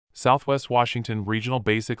Southwest Washington Regional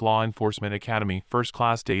Basic Law Enforcement Academy first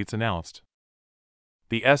class dates announced.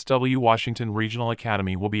 The SW Washington Regional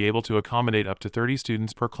Academy will be able to accommodate up to 30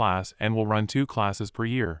 students per class and will run 2 classes per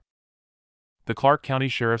year. The Clark County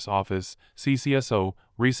Sheriff's Office, CCSO,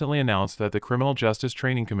 recently announced that the Criminal Justice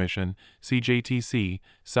Training Commission, CJTC,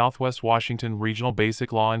 Southwest Washington Regional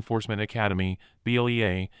Basic Law Enforcement Academy,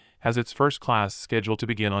 BLEA, has its first class scheduled to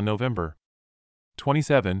begin on November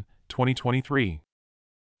 27, 2023.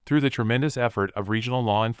 Through the tremendous effort of regional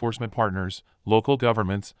law enforcement partners, local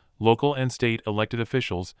governments, local and state elected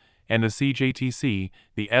officials, and the CJTC,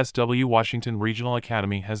 the SW Washington Regional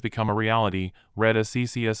Academy has become a reality, read a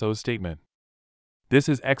CCSO statement. This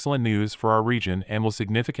is excellent news for our region and will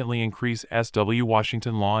significantly increase SW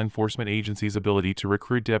Washington law enforcement agencies' ability to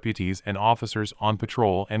recruit deputies and officers on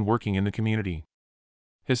patrol and working in the community.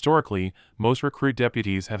 Historically, most recruit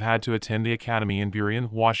deputies have had to attend the academy in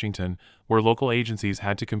Burien, Washington, where local agencies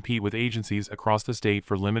had to compete with agencies across the state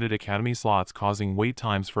for limited academy slots, causing wait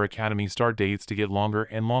times for academy start dates to get longer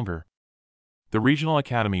and longer. The Regional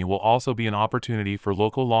Academy will also be an opportunity for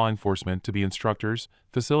local law enforcement to be instructors,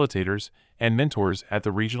 facilitators, and mentors at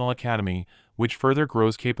the Regional Academy, which further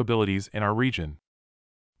grows capabilities in our region.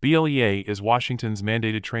 BLEA is Washington's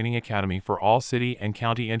mandated training academy for all city and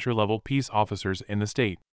county entry-level peace officers in the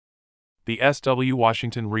state. The SW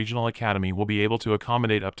Washington Regional Academy will be able to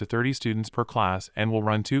accommodate up to 30 students per class and will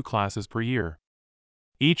run 2 classes per year.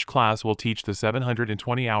 Each class will teach the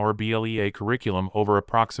 720-hour BLEA curriculum over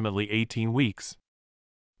approximately 18 weeks.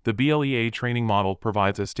 The BLEA training model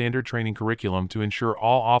provides a standard training curriculum to ensure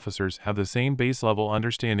all officers have the same base-level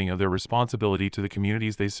understanding of their responsibility to the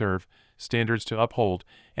communities they serve, standards to uphold,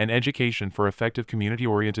 and education for effective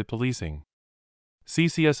community-oriented policing.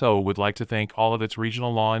 CCSO would like to thank all of its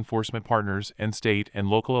regional law enforcement partners and state and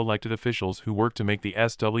local elected officials who work to make the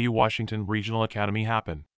SW Washington Regional Academy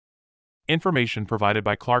happen. Information provided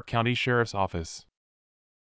by Clark County Sheriff's Office.